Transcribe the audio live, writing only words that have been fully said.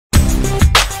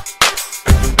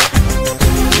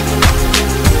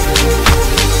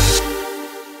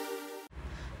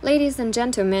Ladies and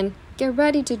gentlemen, get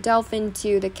ready to delve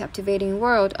into the captivating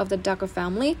world of the Duggar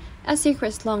family as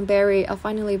secrets long buried are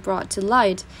finally brought to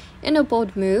light. In a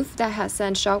bold move that has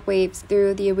sent shockwaves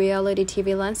through the reality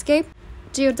TV landscape,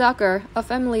 Jill Duggar, a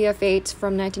family of 8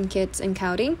 from 19 kids and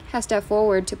counting, has stepped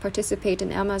forward to participate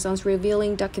in Amazon's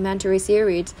revealing documentary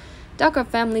series, Duggar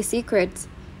Family Secrets.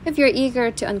 If you're eager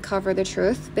to uncover the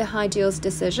truth behind Jill's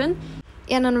decision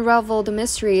and unravel the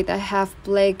mystery that have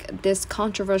plagued this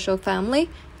controversial family,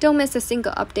 don't miss a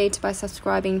single update by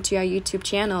subscribing to our YouTube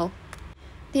channel.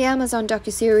 The Amazon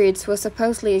docuseries will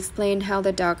supposedly explain how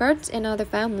the Duggars and other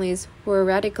families were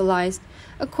radicalized.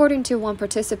 According to one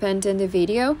participant in the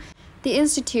video, the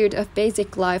Institute of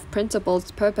Basic Life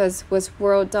Principles' purpose was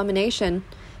world domination.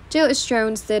 Jill is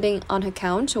shown sitting on her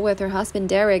couch with her husband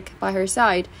Derek by her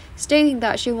side, stating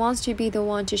that she wants to be the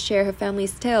one to share her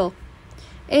family's tale.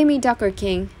 Amy Duggar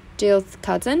King, Jill's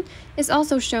cousin, is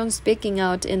also shown speaking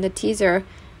out in the teaser.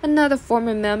 Another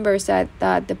former member said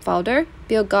that the founder,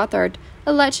 Bill Gothard,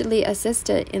 allegedly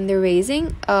assisted in the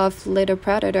raising of little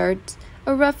predators,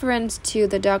 a reference to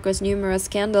the Duggars' numerous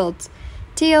scandals.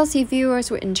 TLC viewers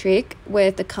were intrigued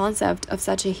with the concept of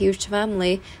such a huge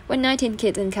family when 19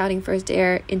 Kids and Counting first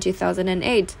aired in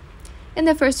 2008. In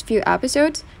the first few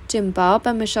episodes, Jim Bob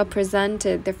and Michelle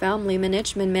presented their family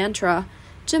management mantra.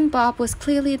 Jim Bob was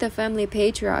clearly the family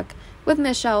patriarch, with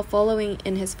Michelle following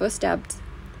in his footsteps.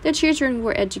 The children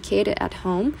were educated at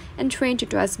home and trained to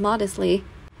dress modestly.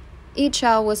 Each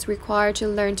child was required to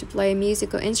learn to play a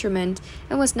musical instrument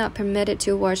and was not permitted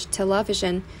to watch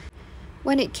television.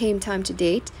 When it came time to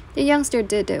date, the youngsters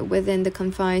did it within the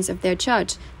confines of their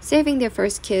church, saving their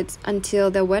first kids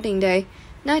until their wedding day.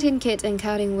 19 Kids and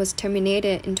Counting was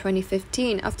terminated in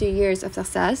 2015 after years of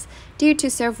success due to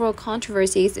several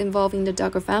controversies involving the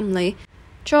Duggar family.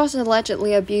 Charles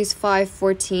allegedly abused 5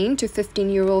 14 to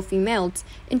 15-year-old females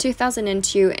in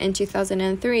 2002 and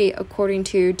 2003, according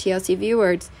to TLC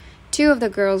viewers. 2 of the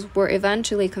girls were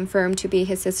eventually confirmed to be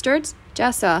his sisters,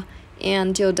 Jessa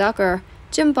and Jill Duggar.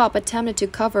 Jim Bob attempted to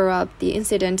cover up the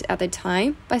incident at the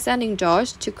time by sending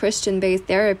Josh to Christian-based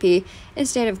therapy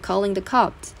instead of calling the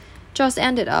cops. Josh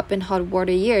ended up in hot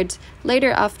water years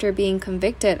later after being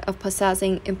convicted of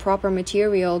possessing improper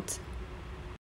materials.